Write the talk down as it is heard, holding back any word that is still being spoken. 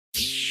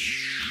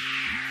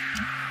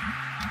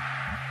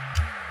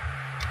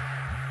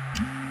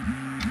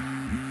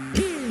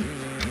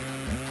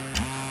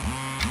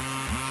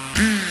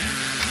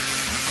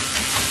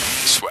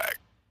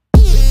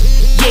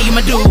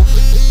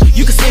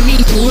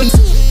wouldn't,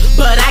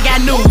 but I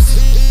got news.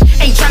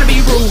 Ain't tryna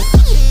be rude.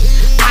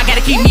 I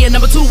gotta keep me a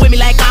number 2 with me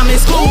like I'm in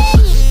school.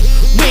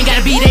 We ain't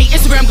gotta be they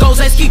Instagram goals,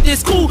 let's keep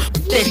this cool.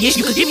 That yes,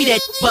 you could give me that,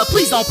 but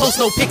please don't post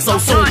no pics so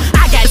soon.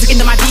 I got to get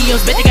into my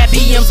DMs, bet they got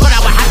BMs, but I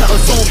would have to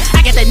assume.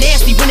 I get that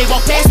nasty when they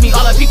walk past me,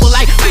 all the people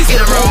like, please get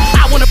a room.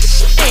 I wanna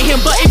and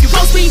him, but if you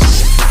post me,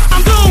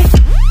 I'm doomed.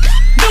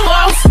 New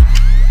house,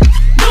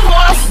 new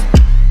house,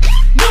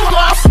 new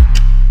house.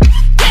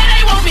 Yeah,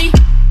 they want me,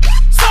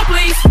 so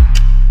please,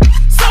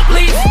 so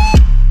please,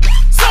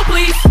 so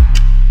please.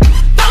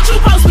 Don't you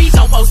post me,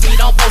 don't post me,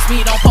 don't post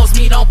me, don't post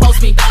me, don't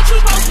post me. Don't you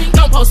post me,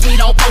 don't post me,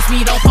 don't post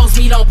me, don't post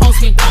me, don't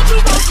post me. Don't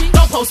you post me,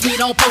 don't post me,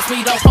 don't post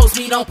me, don't post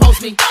me, don't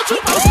post me. Don't you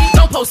post me,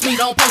 don't post me,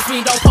 don't post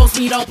me, don't post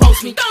me, don't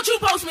post me. Don't you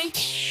post me.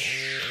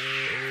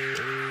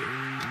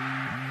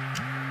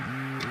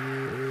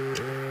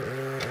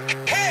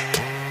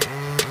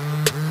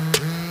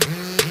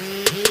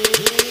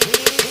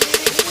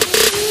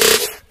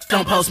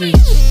 Don't post me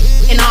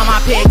in all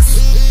my pics.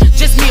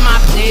 Just me and my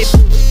bitch.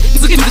 You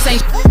forget me the same.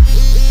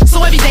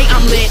 So every day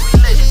I'm lit.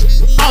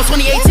 All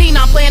 2018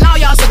 I'm playing all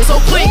y'all shit was so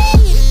quick.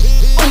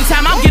 Only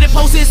time I'm getting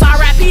posted is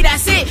RIP,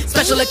 that's it.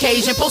 Special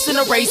occasion, posting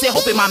a race it,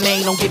 hoping my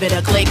main don't give it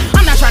a click.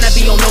 I'm not trying to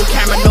be on no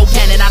camera, no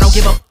cannon, I don't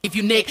give a if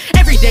you nick.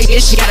 Every day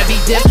this shit gotta be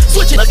dip.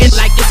 Switch it looking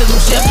like it's a new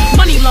shift.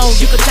 Money loan,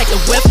 you can check the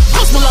whip.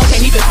 Post Malone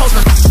can't even post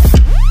my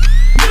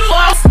new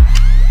house,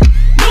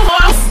 new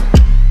house,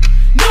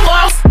 new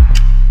house.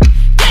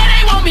 Yeah,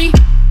 they want me,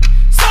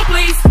 so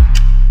please,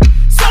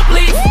 so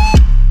please,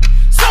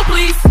 so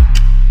please.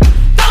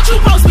 Don't you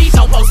post me,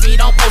 don't post me,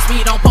 don't post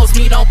me, don't post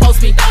me, don't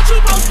post me. Don't you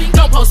post me,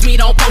 don't post me,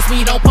 don't post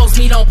me, don't post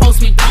me, don't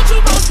post me. Don't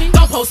you post me,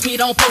 don't post me,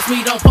 don't post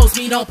me, don't post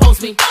me, don't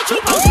post me. Don't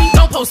you post me,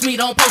 don't post me,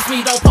 don't post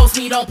me, don't post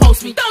me, don't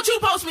post me. Don't you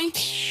post me.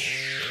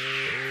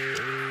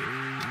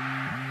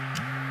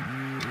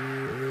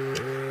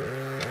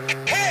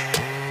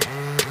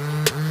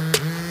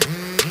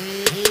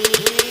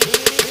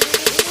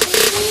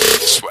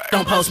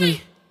 Don't post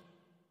me.